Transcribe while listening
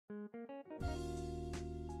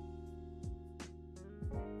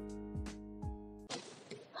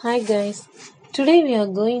Hi guys, today we are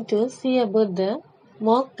going to see about the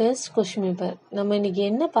mock test question paper. நம்ம இன்னைக்கு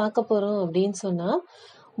என்ன பார்க்க போறோம் அப்படின்னு சொன்னா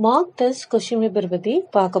mock test question paper பத்தி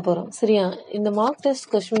பார்க்க போறோம். சரியா? இந்த mock test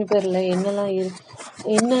question paperல என்னெல்லாம்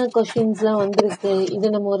என்ன கொஸ்டின்ஸ்லாம் வந்திருக்கு, இதை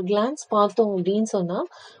நம்ம ஒரு கிளான்ஸ் பார்த்தோம் அப்படின்னு சொன்னா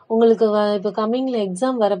உங்களுக்கு இப்போ கம்மிங்ல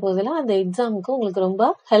எக்ஸாம் வரப்போதில் அந்த எக்ஸாமுக்கு உங்களுக்கு ரொம்ப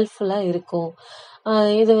ஹெல்ப்ஃபுல்லா இருக்கும்.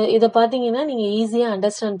 இதை பார்த்தீங்கன்னா நீங்க ஈஸியா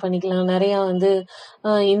அண்டர்ஸ்டாண்ட் பண்ணிக்கலாம். நிறைய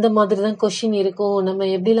இந்த மாதிரி தான் கொஸ்டின் இருக்கும், நம்ம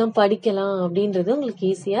எப்படிலாம் படிக்கலாம் அப்படின்றது உங்களுக்கு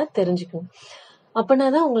ஈஸியா தெரிஞ்சுக்கும்.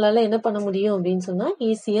 அப்படின்னாதான் உங்களால என்ன பண்ண முடியும் அப்படின்னு சொன்னா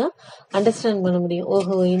ஈஸியா அண்டர்ஸ்டாண்ட் பண்ண முடியும்.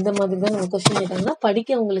 ஓஹோ, இந்த மாதிரி தான் நம்ம கொஸ்டின் கேட்டாங்கன்னா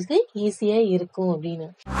படிக்க உங்களுக்கு ஈஸியா இருக்கும் அப்படின்னு.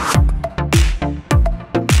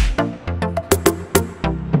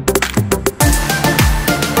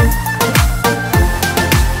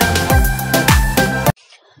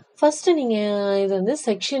 ஃபர்ஸ்ட் நீங்க இது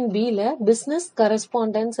செக்ஷன் பில பிசினஸ்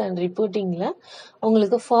கரஸ்பாண்டன்ஸ் அண்ட் ரிப்போர்ட்டிங்ல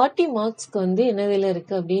உங்களுக்கு 40 மார்க்ஸ்க்கு என்னதுல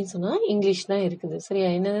இருக்கு அப்படின்னு சொன்னா இங்கிலீஷ் தான் இருக்குது. சரியா?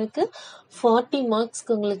 என்னதுக்கு 40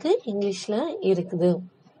 மார்க்ஸ்க்கு உங்களுக்கு இங்கிலீஷ்ல இருக்குது.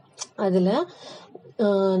 அதுல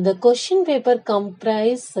the question paper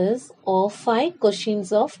comprises of 5 questions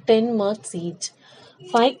of 10 marks each.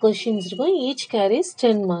 5 questions இருக்கும், each carries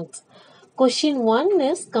 10 marks. Question 1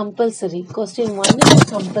 is compulsory. Question 1 is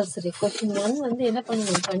compulsory. Question 1 என்ன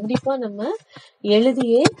பண்ணணும், கண்டிப்பா நம்ம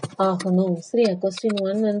எழுதியே ஆகணும். சரியா? Question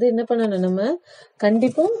 1 என்ன பண்ணணும், நம்ம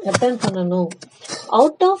கண்டிப்பா அட்டெண்ட் பண்ணணும்.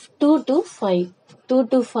 Out of 2 to 5 2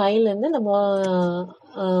 to 5ல இருந்து நம்ம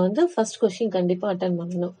ஃபர்ஸ்ட் கொஸ்டின் கண்டிப்பா அட்டெண்ட்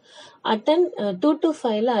பண்ணணும். 2 to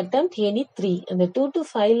 5ல attempt any 3. அந்த 2 to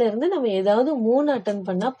 5ல இருந்து நம்ம ஏதாவது 3 அட்டெண்ட்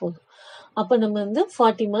பண்ணா போதும். அப்ப நம்ம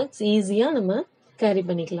 40 மார்க்ஸ் ஈஸியா நம்ம கேரி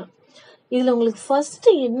பண்ணிக்கலாம். இதுல உங்களுக்கு ஃபர்ஸ்ட்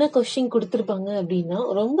என்ன கொஸ்டின் கொடுத்துருப்பாங்க அப்படின்னா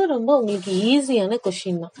ரொம்ப ரொம்ப உங்களுக்கு ஈஸியான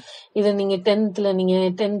கொஸ்டின் தான். இதை நீங்க 10th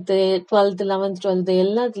 12th 11th 12th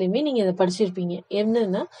எல்லாத்துலயுமே நீங்க இதை படிச்சிருப்பீங்க.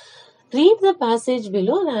 என்னன்னா, read the passage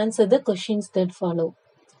below and answer the questions that follow.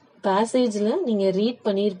 பேசேஜ்ல நீங்க ரீட்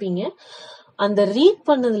பண்ணிருப்பீங்க. அந்த ரீட்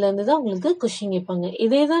பண்ணதுல இருந்து தான் உங்களுக்கு கொஸ்டின் கேட்பாங்க.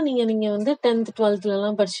 இதே தான் நீங்க 10th 12th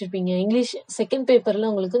எல்லாம் படிச்சிருப்பீங்க. இங்கிலீஷ் செகண்ட் பேப்பர்ல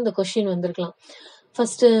உங்களுக்கு இந்த கொஸ்டின் வந்திருக்கலாம்.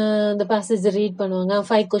 ஃபர்ஸ்ட் இந்த பேசேஜ் ரீட் பண்ணுவாங்க,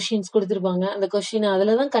 5 கொஸ்டின்ஸ் கொடுத்துருப்பாங்க. அந்த கொஸ்டின்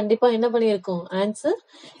அதுலதான் கண்டிப்பா என்ன பண்ணிருக்கோம், ஆன்சர்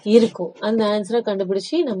இருக்கும். அந்த ஆன்சரை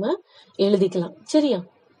கண்டுபிடிச்சு நம்ம எழுதிக்கலாம். சரியா?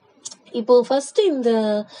 இப்போ ஃபர்ஸ்ட்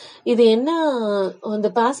இது என்ன, இந்த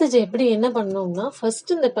பேசேஜ் எப்படி என்ன பண்ணணும்னா, ஃபர்ஸ்ட்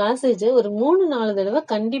இந்த பேசேஜ் ஒரு 3-4 தடவை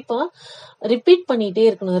கண்டிப்பா ரிப்பீட் பண்ணிட்டே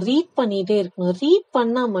இருக்கணும், ரீட் பண்ணிட்டே இருக்கணும். ரீட்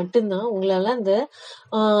பண்ணா மட்டும்தான் உங்களால அந்த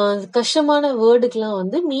கஷ்டமான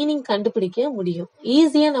வேர்டுக்கெல்லாம் மீனிங் கண்டுபிடிக்க முடியும்.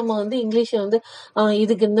 ஈஸியா நம்ம இங்கிலீஷ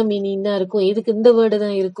இதுக்கு இந்த மீனிங் தான் இருக்கும், இதுக்கு இந்த வேர்டு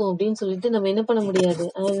தான் இருக்கும் அப்படின்னு சொல்லிட்டு நம்ம என்ன பண்ண முடியாது,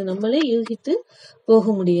 அது நம்மளே யூகித்து போக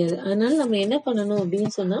முடியாது. அதனால நம்ம என்ன பண்ணணும்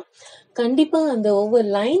அப்படின்னு சொன்னா, கண்டிப்பா அந்த ஒவ்வொரு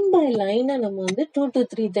லைன் பை லைனை நம்ம 2 to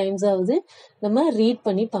 3 times ஆவது நம்ம ரீட்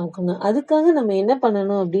பண்ணி பார்க்கணும். அதுக்காக நம்ம என்ன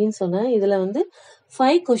பண்ணணும் அப்படின்னு சொன்னா, இதுல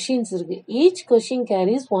 5 கொஸ்டின்ஸ் இருக்கு. Each question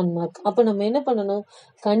carries 1 mark. அப்ப நம்ம என்ன பண்ணணும்,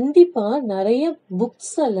 கண்டிப்பா நிறைய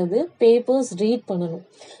புக்ஸ் அல்லது பேப்பர்ஸ் ரீட் பண்ணணும்.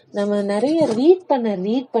 நம்ம நிறைய ரீட்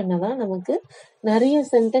பண்ணதான் நமக்கு நிறைய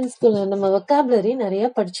சென்டென்ஸ்குள்ள நம்ம வொக்காபுலரி நிறைய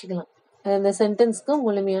படிச்சுக்கலாம். அந்த சென்டென்ஸ்க்கு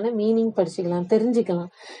முழுமையான மீனிங் படிச்சுக்கலாம்,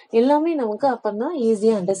 தெரிஞ்சுக்கலாம். எல்லாமே நமக்கு அப்பதான்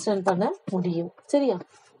ஈஸியா அண்டர்ஸ்டாண்ட் பண்ண முடியும். சரியா?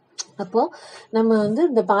 அப்போ நம்ம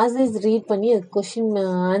இந்த பாசேஜ் ரீட் பண்ணி கொஸ்டின்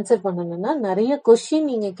ஆன்சர் பண்ணணும்னா நிறைய கொஸ்டின்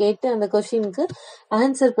நீங்க கேட்டு அந்த கொஸ்டினுக்கு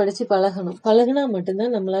ஆன்சர் படிச்சு பழகினா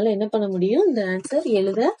மட்டும்தான் நம்மளால என்ன பண்ண முடியும், இந்த ஆன்சர்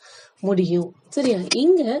எழுத முடியும். சரியா?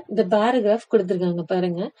 இங்க இந்த பேராகிராஃப் கொடுத்திருக்காங்க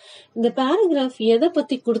பாருங்க. இந்த பேராகிராஃப் எதை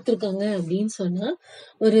பத்தி கொடுத்திருக்காங்க அப்படின்னு சொன்னா,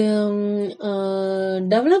 ஒரு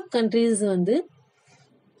develop countries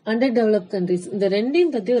under develop countries இந்த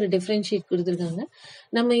ரெண்டையும் பத்தி ஒரு டிஃபரன்ஷியேட் கொடுத்துருக்காங்க.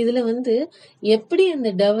 நம்ம இதுல எப்படி அந்த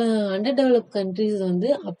அண்டர் டெவலப் கண்ட்ரிஸ்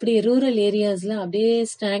அப்படியே ரூரல் ஏரியாஸ்ல அப்படியே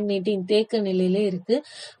ஸ்டாக்னேட்டிங் தேக்க நிலையில இருக்கு,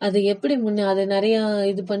 அது எப்படி அதை நிறைய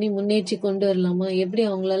இது பண்ணி முன்னேற்றி கொண்டு வரலாமா, எப்படி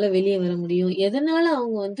அவங்களால வெளியே வர முடியும், எதனால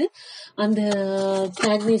அவங்க அந்த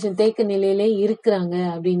ஸ்டாக்னேஷன் தேக்க நிலையில இருக்கிறாங்க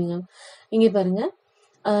அப்படின்னு இங்க பாருங்க.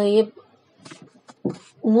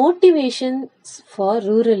 Motivations for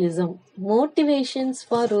ரூரலிசம்.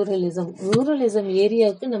 ரூரலிசம்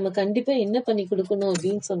ஏரியாவுக்கு நம்ம கண்டிப்பா என்ன பண்ணி கொடுக்கணும்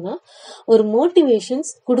அப்படின்னு சொன்னா, ஒரு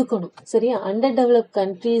மோட்டிவேஷன்ஸ் கொடுக்கணும். சரியா? அண்டர் டெவலப்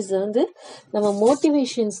கண்ட்ரீஸ் நம்ம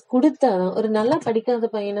மோட்டிவேஷன்ஸ் கொடுத்தாதான், ஒரு நல்லா படிக்காத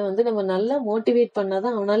பையனை நம்ம நல்லா மோட்டிவேட்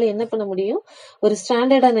பண்ணாதான் அவனால என்ன பண்ண முடியும், ஒரு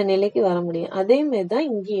ஸ்டாண்டர்டான நிலைக்கு வர முடியும். அதே மாதிரிதான்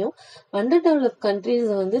இங்கேயும் அண்டர் டெவலப் கண்ட்ரீஸ்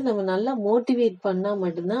நம்ம நல்லா மோட்டிவேட் பண்ணா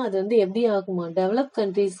மட்டும்தான் அது எப்படி ஆகுமா, டெவலப்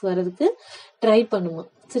கண்ட்ரீஸ் வர்றதுக்கு ட்ரை பண்ணுமா.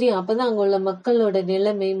 சரியா? அப்பதான் அங்க உள்ள மக்களோட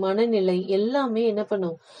நிலைமை, மனநிலை எல்லாமே என்ன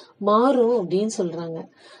பண்ணும்? மாறும் அப்படின்னு சொல்றாங்க.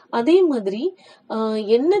 அதே மாதிரி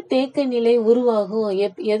என்ன தேக்க நிலை உருவாகும்?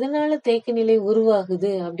 எதனால தேக்க நிலை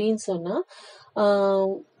உருவாகுது அப்படின்னு சொன்னா,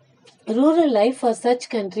 ஆஹ் rural life for such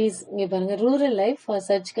countries, இங்க பாருங்க, rural life for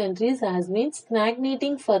such countries has been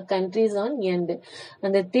stagnating for countries on end.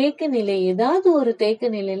 அந்த தேக்க நிலை, ஏதாவது ஒரு தேக்க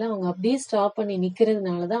நிலையில அவங்க அப்படியே ஸ்டாப் பண்ணி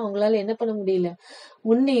நிக்கிறதுனாலதான் அவங்களால என்ன பண்ண முடியல,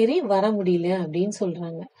 முன்னேறி வர முடியல அப்படின்னு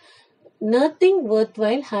சொல்றாங்க. Nothing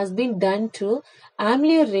worthwhile has been done to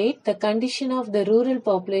ameliorate the condition of the rural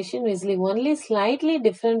population, is only slightly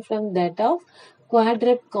different from that of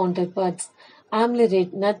quadruple counterparts.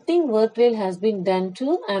 Ameliorate, nothing worthwhile has been done to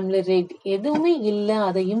ameliorate, எதுவுமே இல்ல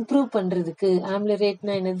அதை இம்ப்ரூவ் பண்றதுக்கு.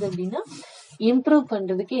 ameliorate-னா என்னது அப்படின்னா improve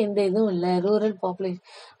பண்றதுக்கு எந்த இதுவும் இல்ல ரூரல் பாப்புலேஷன்.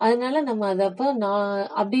 அதனால நம்ம அதை அப்ப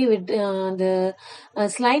அப்படியே விட்டு அந்த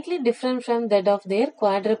slightly different from that of their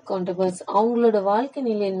குவாட்ரப் கவுண்டர்பார்ட்ஸ், அவங்களோட வாழ்க்கை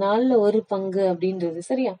நிலை 4/1 அப்படின்றது.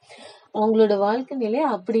 சரியா? அவங்களோட வாழ்க்கை நிலை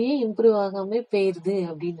அப்படியே இம்ப்ரூவ் ஆகாம போயிருது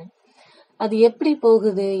அப்படின்னு. அது எப்படி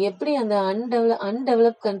போகுது, எப்படி அந்த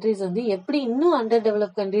அன்டெவலப் கண்ட்ரிஸ் வந்து எப்படி இன்னும் அண்டர்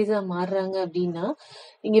டெவலப் கண்ட்ரிஸா மாறுறாங்க அப்படின்னா,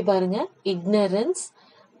 இங்க பாருங்க, ignorance,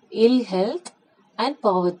 will health and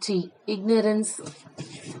poverty. Ignorance,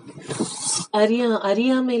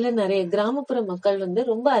 அறியாமையில நிறைய கிராமப்புற மக்கள் வந்து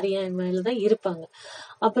ரொம்ப அறியாமையில தான் இருப்பாங்க.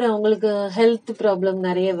 அப்புறம் அவங்களுக்கு ஹெல்த் ப்ராப்ளம்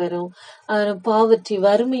நிறைய வரும். பாவர்ட்டி,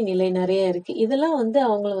 வறுமை நிலை நிறைய இருக்கு. இதெல்லாம் வந்து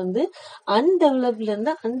அவங்கள வந்து அன்டெவலப்ல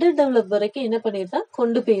இருந்து அண்டர் டெவலப் வரைக்கும் என்ன பண்ணிருந்தா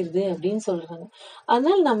கொண்டு போயிருது அப்படின்னு சொல்றாங்க.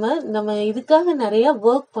 அதனால நம்ம இதுக்காக நிறைய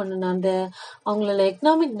ஒர்க் பண்ணணும். அந்த அவங்களோட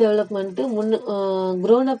எக்கனாமிக் டெவலப்மெண்ட்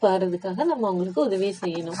க்ரோன் அப் ஆறதுக்காக நம்ம அவங்களுக்கு உதவி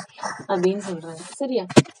செய்யணும் அப்படின்னு சொல்றாங்க. சரியா?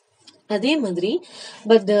 அதே மாதிரி,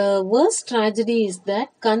 but the worst tragedy is that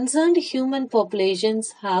concerned human populations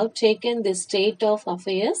have taken this state of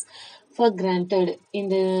affairs for granted.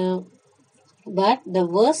 But the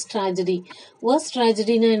worst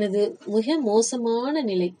tragedyனா என்னது? மிக மோசமான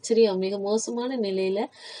நிலை. சரியா? மிக மோசமான நிலையில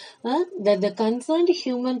that the concerned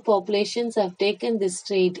human populations have taken this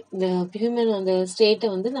state. இந்த ஹியூமன் அந்த ஸ்டேட்டை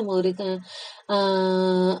வந்து நம்ம ஒரு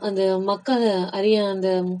அந்த மக்கள்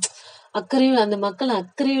அந்த மக்கள்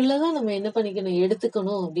அக்கறையுள்ளதான் நம்ம என்ன பண்ணிக்கணும்,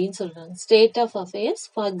 எடுத்துக்கணும் அப்படின்னு சொல்றாங்க. State of affairs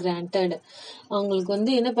for granted. அவங்களுக்கு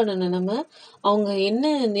வந்து என்ன பண்ணணும், நம்ம அவங்க என்ன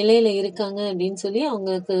நிலையில இருக்காங்க அப்படின்னு சொல்லி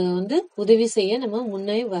அவங்களுக்கு வந்து உதவி செய்ய நம்ம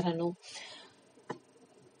முன்னே வரணும்.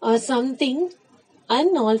 சம்திங்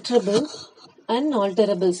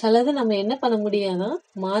அன்ஆல்டரபிள், சிலது நம்ம என்ன பண்ண முடியாதான்,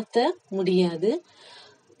 மாத்த முடியாது.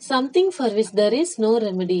 Something for which there is no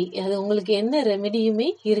remedy, அது உங்களுக்கு என்ன ரெமெடியுமே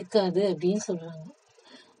இருக்காது அப்படின்னு சொல்றாங்க.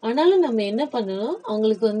 ஆனாலும் நம்ம என்ன பண்ணணும்,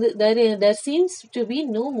 அவங்களுக்கு வந்து there seems to be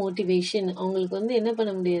no motivation. அவங்களுக்கு வந்து என்ன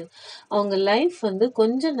பண்ண முடியாது, அவங்க லைஃப் வந்து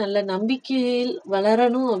கொஞ்சம் நல்ல நம்பிக்கையில்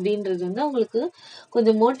வளரணும் அப்படின்றது வந்து அவங்களுக்கு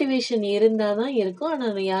கொஞ்சம் மோட்டிவேஷன் இருந்தாதான் இருக்கும். ஆனா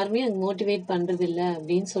யாருமே அது மோட்டிவேட் பண்றது இல்லை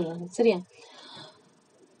அப்படின்னு சொல்றாங்க. சரியா?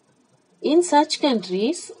 In such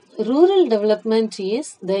countries, rural development is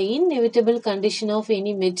the inevitable condition of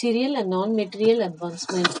any material and non-material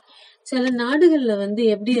advancement. சில நாடுகள்ல வந்து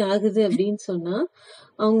எப்படி ஆகுது அப்படின்னு சொன்னா,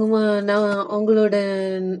 அவங்களோட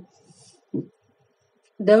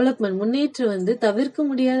டெவலப்மெண்ட் முன்னேற்றம் வந்து தவிர்க்க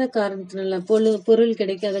முடியாத காரணத்தினால, பொருள்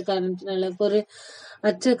கிடைக்காத காரணத்தினால, பொருள்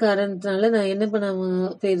அற்ற காரணத்தினால நான் என்ன பண்ண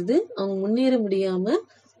போயிருது, அவங்க முன்னேற முடியாம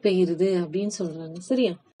போயிருது அப்படின்னு சொல்றாங்க.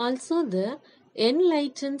 சரியா? Also the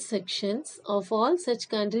enlightened sections of all such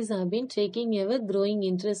countries have been taking ever growing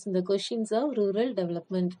interest in the questions of rural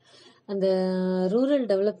development. அந்த ரூரல்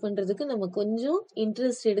டெவலப் பண்றதுக்கு நம்ம கொஞ்சம்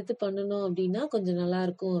இன்ட்ரெஸ்ட் எடுத்து பண்ணணும் அப்படின்னா கொஞ்சம் நல்லா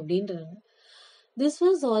இருக்கும் அப்படின்றாங்க. This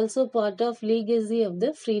was also part of legacy of the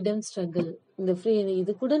freedom struggle.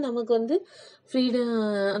 இது கூட நமக்கு வந்து ஃப்ரீடம்,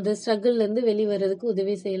 அந்த ஸ்ட்ரகிள்ல இருந்து வெளிவரதுக்கு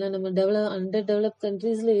உதவி செய்யலாம். நம்ம அண்டர் டெவலப்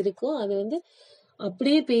கண்ட்ரீஸ்ல இருக்கோம், அது வந்து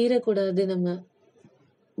அப்படியே பெயரக்கூடாது, நம்ம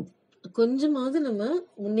கொஞ்சமாவது நம்ம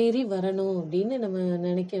முன்னேறி வரணும் அப்படின்னு நம்ம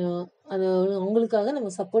நினைக்கிறோம். அது அவங்களுக்காக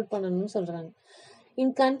நம்ம சப்போர்ட் பண்ணணும்னு சொல்றாங்க. In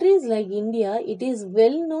countries like India, it is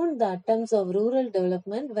well known the attempts of rural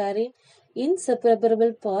development were an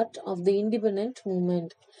inseparable part of the independent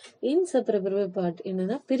movement. Inseparable part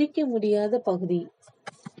என்னன்னா பிரிக்க முடியாத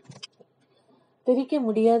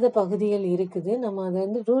பகுதிகள் இருக்குது. நம்ம அதை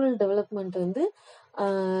வந்து ரூரல் டெவலப்மெண்ட் வந்து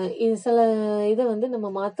சில இதை வந்து நம்ம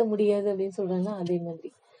மாற்ற முடியாது அப்படின்னு சொல்றாங்க. அதே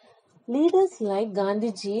மாதிரி leaders like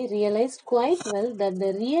Gandhiji realized quite well that the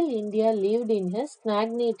real India lived in a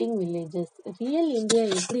stagnating villages. Real India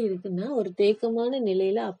எப்படி இருக்குன்னா ஒரு தேக்கமான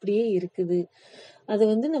நிலையில அப்படியே இருக்குது. அது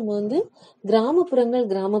வந்து நம்ம வந்து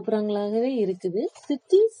கிராமப்புறங்களாகவே இருக்குது.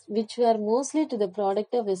 cities which were mostly to the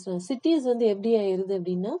product of western. cities வந்து எப்படி ஆயிருது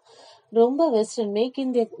அப்படின்னா ரொம்ப வெஸ்டர்ன்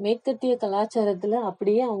மேற்கத்திய கலாச்சாரத்துல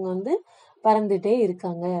அப்படியே அவங்க வந்து பறந்துட்டே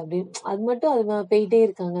இருக்காங்க அப்படின்னு. அது மட்டும் அது போயிட்டே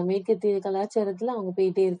இருக்காங்க, மேற்கத்திய கலாச்சாரத்துல அவங்க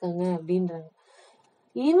போயிட்டே இருக்காங்க அப்படின்றாங்க.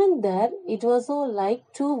 Even there, it was all like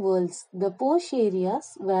two worlds. The posh areas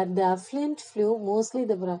where the affluent flew, mostly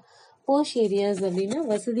the posh areas அப்படின்னா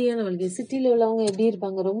வசதியான வாழ்க்கை. சிட்டியில் உள்ளவங்க எப்படி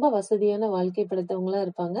இருப்பாங்க, ரொம்ப வசதியான வாழ்க்கை படுத்தவங்களா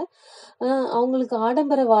இருப்பாங்க. அவங்களுக்கு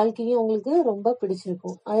ஆடம்பர வாழ்க்கையும் அவங்களுக்கு ரொம்ப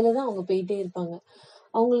பிடிச்சிருக்கும். அதில் தான் அவங்க போயிட்டே இருப்பாங்க.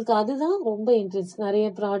 அவங்களுக்கு அதுதான் ரொம்ப இன்ட்ரெஸ்ட். நிறைய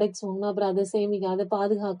ப்ராடக்ட்ஸ் வாங்கணும், அப்புறம் அதை சேமிக்க, அதை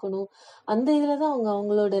பாதுகாக்கணும். அந்த இதில் தான்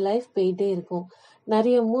அவங்களோட லைஃப் போயிட்டே இருக்கும்.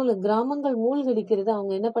 நிறைய கிராமங்கள் மூழ்கடிக்கிறத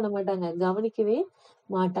அவங்க என்ன பண்ண மாட்டாங்க, கவனிக்கவே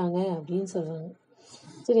மாட்டாங்க அப்படின்னு சொல்றாங்க.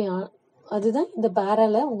 சரியா? அதுதான் இந்த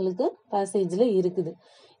பேரால உங்களுக்கு பேசேஜ்ல இருக்குது.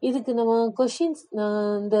 இதுக்கு நம்ம கொஷின்ஸ்,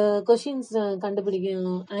 இந்த கொஷின்ஸ் கண்டுபிடிக்க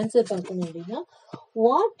ஆன்சர் பார்க்கணும் அப்படின்னா,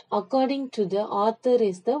 what according to the author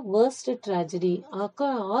is the worst tragedy.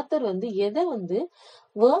 Author வந்து எதை வந்து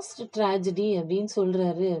worst tragedy அப்படின்னு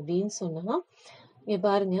சொல்றாரு அப்படின்னு சொன்னா, இங்க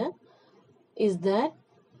பாருங்க, is that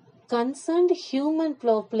concerned human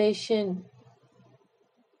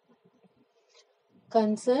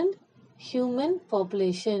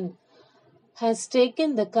population has taken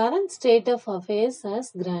the current state of affairs as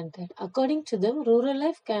granted. According to them, rural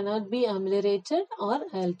life cannot be ameliorated or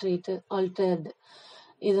altered.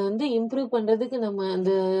 இது வந்து இம்ப்ரூவ் பண்றதுக்கு நம்ம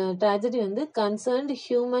அந்த ட்ராஜடி வந்து concerned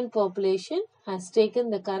human population has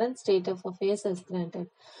taken the current state of affairs as granted.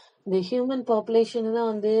 இந்த human population தான்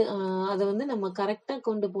வந்து அதை வந்து நம்ம கரெக்டா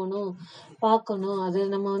கொண்டு போகணும், பார்க்கணும். அதை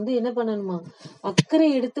நம்ம வந்து என்ன பண்ணணுமா, அக்கறை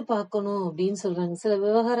எடுத்து பார்க்கணும் அப்படின்னு சொல்றாங்க. சில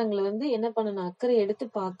விவகாரங்களை வந்து என்ன பண்ணணும், அக்கறை எடுத்து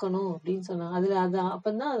பார்க்கணும் அப்படின்னு சொன்னாங்க. அதுல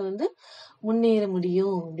அப்பதான் அது வந்து முன்னேற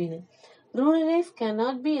முடியும் அப்படின்னு. Rural life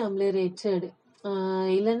cannot be அம்லிரேட்டட்.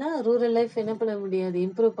 இல்லைன்னா ரூரல் லைஃப் என்ன பண்ண முடியாது,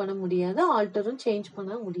 இம்ப்ரூவ் பண்ண முடியாது, ஆல்டரும் சேஞ்ச்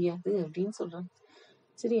பண்ண முடியாது அப்படின்னு சொல்றாங்க.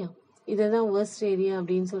 சரியா? இதான் worst ஏரியா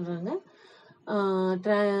அப்படின்னு சொல்றாங்க,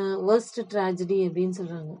 worst tragedy அப்படின்னு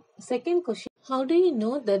சொல்றாங்க. Second question, how do you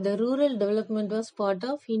know that the rural development was part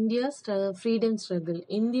of India's freedom struggle?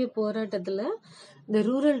 இந்திய போராட்டத்துல இந்த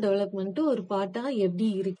ரூரல் டெவலப்மெண்ட் ஒரு பார்ட்டா எப்படி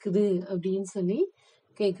இருக்குது அப்படின்னு சொல்லி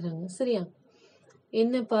கேக்குறாங்க. சரியா?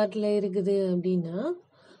 என்ன பார்ட்ல இருக்குது அப்படின்னா,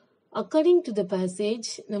 அக்கார்டிங் டு த பேசேஜ்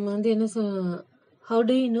நம்ம வந்து என்ன சொல்ல, how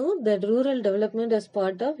do you know that rural development as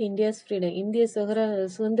part of India's freedom? இந்திய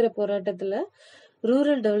சுதந்திர போராட்டத்துல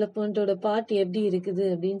ரூரல் டெவலப்மெண்டோட பார்ட் எப்படி இருக்குது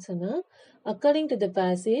அப்படின்னு சொன்னா, according to the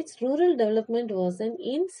passage rural development was an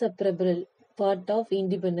inseparable part of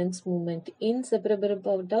independence movement. Inseparable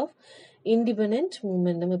part of independent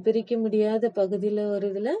movement. நம்ம பிரிக்க முடியாத பகுதியில் ஒரு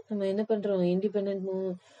இதில் நம்ம என்ன பண்றோம், இண்டிபெண்டன்ட்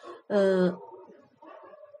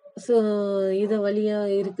இத வழியா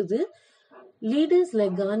இருக்குது. Leaders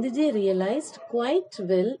like Gandhiji realized quite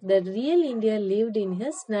well that real India lived in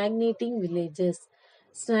her stagnating villages.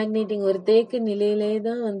 Stagnating ஒரு தேக்க நிலையிலே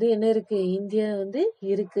தான் வந்து என்ன இருக்கு, இந்தியா வந்து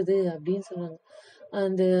இருக்குது அப்படின்னு சொல்றாங்க.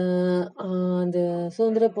 அந்த அந்த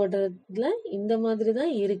சுதந்திர போராட்டத்துல இந்த மாதிரி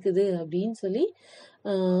தான் இருக்குது அப்படின்னு சொல்லி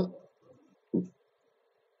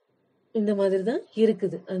இந்த மாதிரி தான்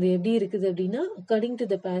இருக்குது. அது எப்படி இருக்குது அப்படின்னா, according to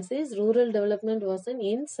the passage rural development was an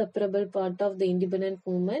inseparable part of the independent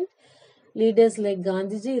movement. Leaders like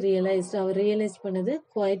Gandhiji our realise பண்ணது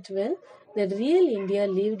quite well that real India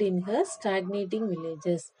lived in her stagnating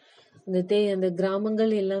villages. அந்த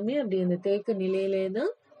கிராமங்கள் எல்லாமே அப்படி அந்த தேக்க நிலையிலே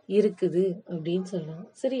தான் இருக்குது அப்படின்னு சொல்றாங்க.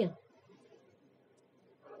 சரியா?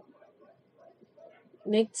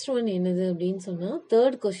 நெக்ஸ்ட் ஒன் என்னது அப்படின்னு சொன்னா,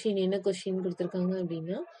 தேர்ட் கொஸ்டின் என்ன கொஸ்டின் கொடுத்திருக்காங்க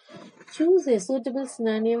அப்படின்னா, choose a suitable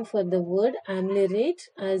synonym for the word ameliorate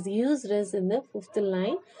as used as in the fifth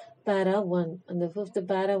line para 1. அந்த fifth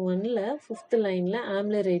para 1ல fifth lineல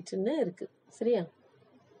ameliorate-ன்னு இருக்கு. சரியா?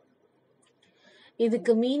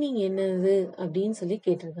 இதுக்கு மீனிங் என்னது அப்படின்னு சொல்லி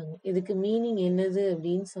கேட்டிருக்காங்க. இதுக்கு மீனிங் என்னது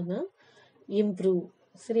அப்படின்னு சொன்னா இம்ப்ரூவ்.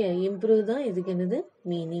 சரியா? இம்ப்ரூவ் தான் இதுக்கு என்னது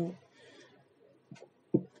meaning.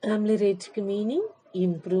 ஆம்லிரேட்க்கு meaning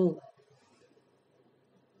improve.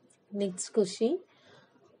 Next question,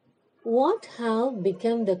 what have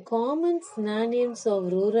become the common synonyms of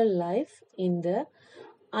rural life in the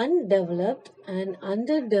undeveloped and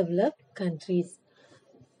underdeveloped countries?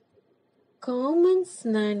 Common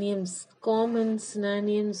synonyms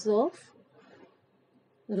of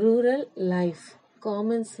rural life.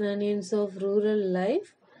 Common synonyms of rural life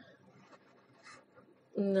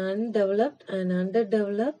in undeveloped and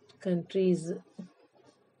underdeveloped countries.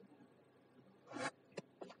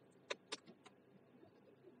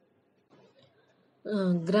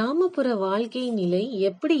 கிராமப்புற வாழ்க்கை நிலை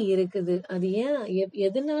எப்படி இருக்குது, அது ஏன்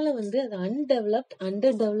எதனால வந்து அது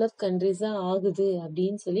அண்டர்டெவலப்ட் கண்ட்ரிஸா ஆகுது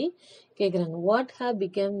அப்படின்னு சொல்லி கேக்குறாங்க. What have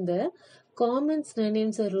become the common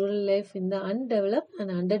synonyms of rural life இந்த அன்டெவலப்ட்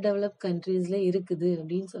அண்ட் அண்டர்டெவலப்ட் கண்ட்ரீஸ்ல இருக்குது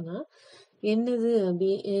அப்படின்னு சொன்னா, என்னது அப்படி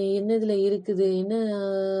என்னதுல இருக்குது, என்ன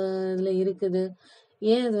இதுல இருக்குது,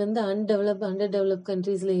 ஏன் அது வந்து அண்டர் டெவலப்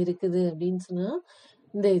கண்ட்ரீஸ்ல இருக்குது அப்படின்னு சொன்னா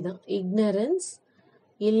இந்த இதுதான். ignorance,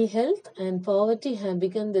 ill health and poverty have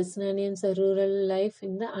become the synonyms of rural life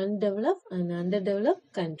in the undeveloped and underdeveloped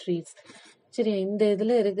countries. சரியா, இந்த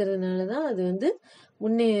இதுல இருக்கிறதுனால தான் அது வந்து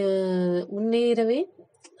முன்னேறவே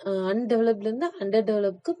அன்டெவலப்ல இருந்து அண்டர்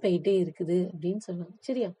டெவலப்க்கு போயிட்டே இருக்குது அப்படின்னு சொன்னாங்க.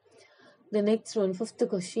 சரியா, the next one, fifth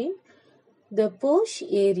question. The posh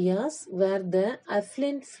areas where the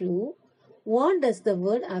affluent flow, what does the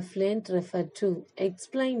word affluent refer to?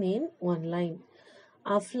 Explain in one line.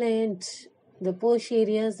 Affluent, the posh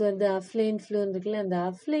areas where the affluent flow இருக்குல்ல, அந்த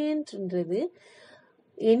affluentன்றது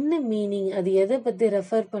என்ன meaning, அது எதை பத்தி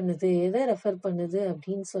refer பண்ணுது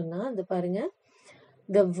அப்படின்னு சொன்னா அது பாருங்க.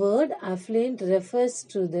 The word affluent refers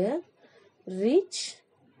to the rich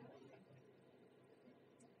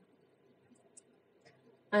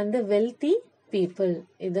and the wealthy people.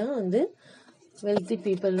 இதான் வந்து wealthy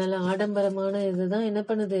people, நல்ல ஆடம்பரமான இதுதான் என்ன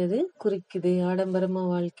பண்ணுது, அது குறிக்குது. ஆடம்பரமா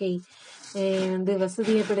வாழ்க்கை, வந்து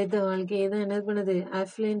வசதியை படைத்த வாழ்க்கையை தான் என்ன பண்ணுது,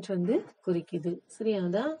 affluent வந்து குறிக்குது. சரியா,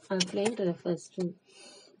 அதான் affluent refers to.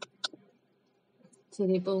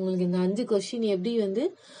 சரி, இப்போ உங்களுக்கு இந்த 5 கொஸ்டின் எப்படி வந்து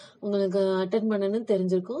உங்களுக்கு அட்டன் பண்ணணும்னு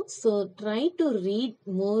தெரிஞ்சிருக்கும். So try to read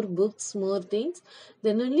more books, more things,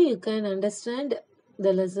 then only you can understand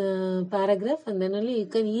the paragraph, and then only you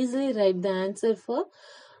can easily write the answer for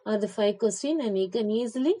the 5 question, and you can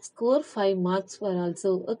easily score 5 marks for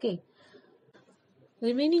also. Okay,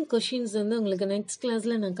 remaining questions வந்து உங்களுக்கு next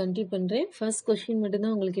கிளாஸ்ல நான் continue பண்றேன். First question மட்டும்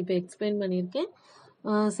தான் உங்களுக்கு இப்போ explain பண்ணியிருக்கேன்.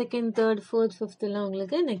 செகண்ட், தேர்ட், ஃபோர்த், ஃபிஃப்த் எல்லாம்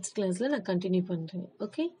உங்களுக்கு நெக்ஸ்ட் கிளாஸ்ல நான் கண்டினியூ பண்றேன்.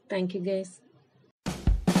 Okay, thank you guys.